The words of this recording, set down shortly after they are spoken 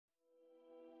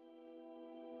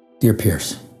Dear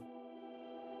Pierce,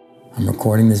 I'm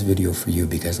recording this video for you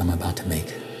because I'm about to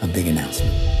make a big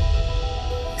announcement.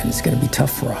 And it's gonna be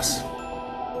tough for us.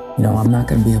 You know, I'm not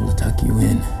gonna be able to tuck you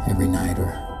in every night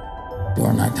or do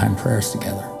our nighttime prayers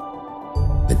together.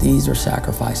 But these are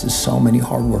sacrifices so many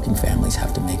hardworking families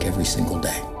have to make every single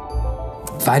day.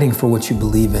 Fighting for what you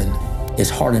believe in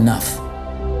is hard enough,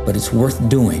 but it's worth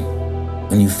doing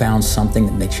when you found something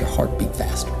that makes your heart beat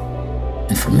faster.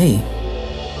 And for me,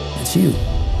 it's you.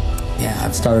 Yeah,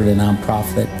 I've started a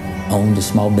nonprofit, owned a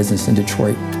small business in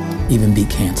Detroit, even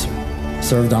beat cancer.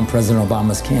 Served on President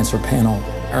Obama's cancer panel,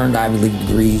 earned Ivy League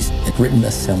degrees, and written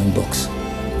best-selling books.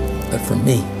 But for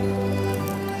me,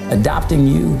 adopting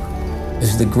you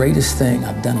is the greatest thing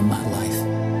I've done in my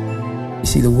life. You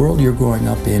see, the world you're growing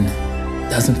up in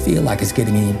doesn't feel like it's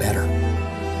getting any better.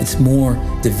 It's more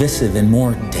divisive and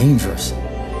more dangerous.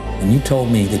 When you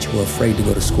told me that you were afraid to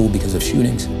go to school because of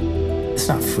shootings, it's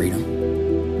not freedom.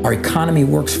 Our economy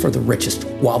works for the richest,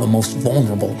 while the most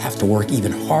vulnerable have to work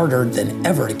even harder than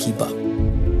ever to keep up.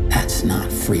 That's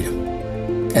not freedom.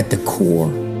 At the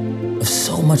core of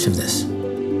so much of this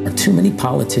are too many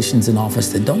politicians in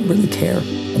office that don't really care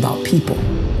about people.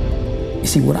 You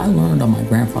see, what I learned on my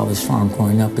grandfather's farm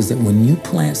growing up is that when you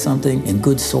plant something in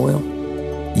good soil,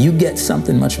 you get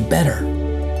something much better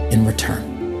in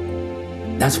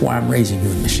return. That's why I'm raising you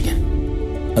in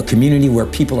Michigan. A community where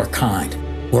people are kind,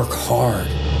 work hard,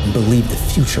 and believe the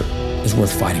future is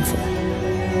worth fighting for.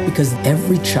 Because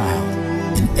every child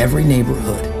in every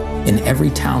neighborhood, in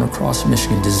every town across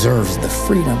Michigan deserves the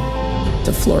freedom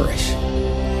to flourish.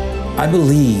 I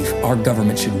believe our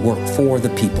government should work for the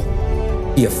people,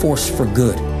 be a force for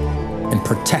good, and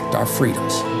protect our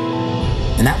freedoms.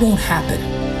 And that won't happen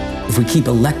if we keep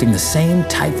electing the same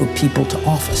type of people to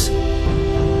office.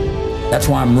 That's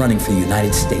why I'm running for the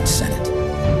United States Senate,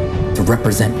 to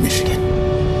represent Michigan.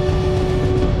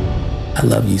 I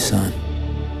love you, son,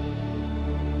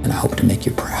 and I hope to make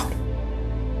you proud.